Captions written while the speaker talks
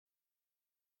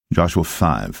Joshua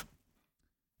 5.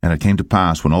 And it came to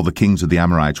pass, when all the kings of the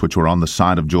Amorites which were on the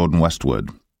side of Jordan westward,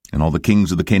 and all the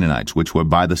kings of the Canaanites which were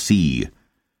by the sea,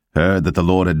 heard that the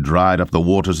Lord had dried up the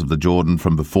waters of the Jordan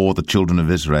from before the children of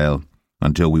Israel,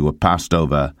 until we were passed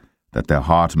over, that their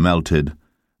heart melted,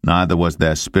 neither was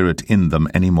their spirit in them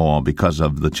any more because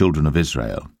of the children of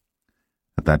Israel.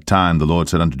 At that time the Lord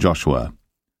said unto Joshua,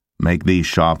 Make thee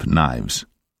sharp knives,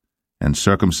 and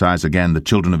circumcise again the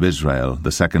children of Israel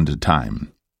the second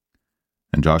time.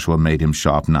 And Joshua made him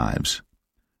sharp knives,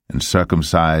 and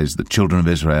circumcised the children of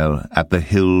Israel at the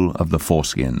hill of the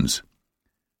foreskins.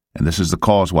 And this is the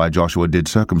cause why Joshua did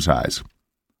circumcise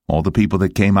all the people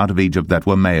that came out of Egypt that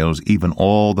were males, even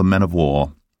all the men of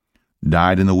war,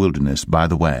 died in the wilderness by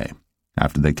the way,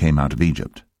 after they came out of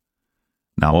Egypt.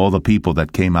 Now all the people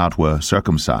that came out were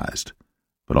circumcised,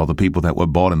 but all the people that were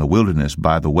born in the wilderness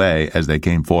by the way, as they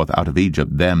came forth out of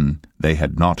Egypt, them they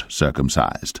had not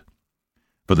circumcised.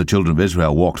 For the children of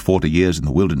Israel walked 40 years in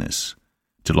the wilderness,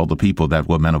 till all the people that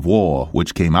were men of war,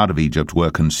 which came out of Egypt, were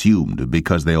consumed,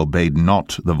 because they obeyed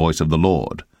not the voice of the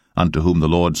Lord, unto whom the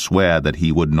Lord sware that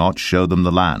he would not show them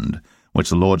the land, which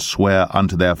the Lord sware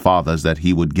unto their fathers that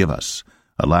he would give us,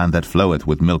 a land that floweth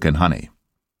with milk and honey.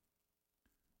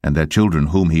 And their children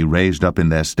whom he raised up in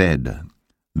their stead,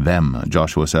 them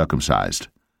Joshua circumcised,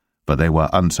 for they were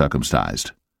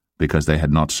uncircumcised, because they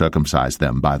had not circumcised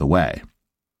them by the way.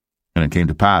 And it came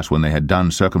to pass, when they had done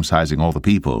circumcising all the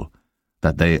people,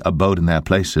 that they abode in their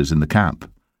places in the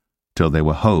camp, till they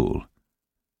were whole.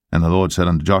 And the Lord said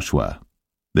unto Joshua,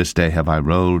 This day have I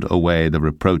rolled away the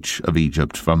reproach of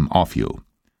Egypt from off you.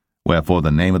 Wherefore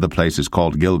the name of the place is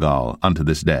called Gilgal unto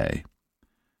this day.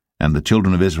 And the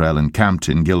children of Israel encamped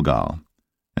in Gilgal,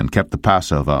 and kept the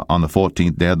Passover on the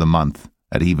 14th day of the month,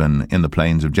 at even in the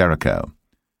plains of Jericho.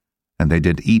 And they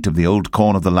did eat of the old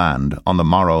corn of the land on the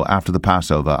morrow after the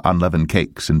Passover, unleavened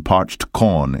cakes and parched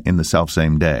corn in the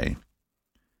selfsame day.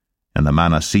 And the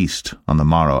manna ceased on the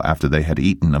morrow after they had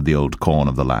eaten of the old corn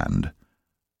of the land.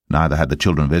 Neither had the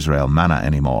children of Israel manna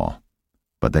any more,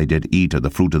 but they did eat of the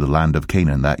fruit of the land of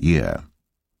Canaan that year.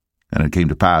 And it came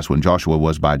to pass, when Joshua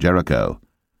was by Jericho,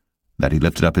 that he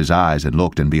lifted up his eyes and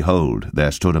looked, and behold,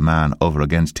 there stood a man over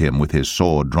against him with his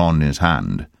sword drawn in his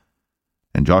hand.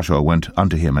 And Joshua went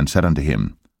unto him and said unto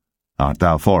him, Art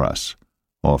thou for us,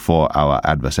 or for our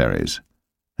adversaries?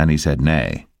 And he said,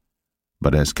 Nay,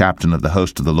 but as captain of the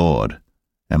host of the Lord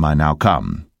am I now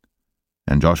come.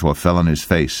 And Joshua fell on his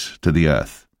face to the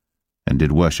earth, and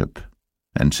did worship,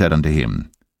 and said unto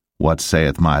him, What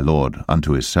saith my Lord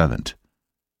unto his servant?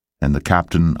 And the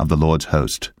captain of the Lord's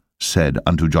host said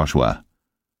unto Joshua,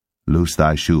 Loose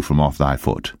thy shoe from off thy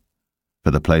foot,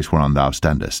 for the place whereon thou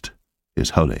standest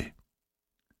is holy.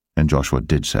 And Joshua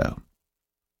did so.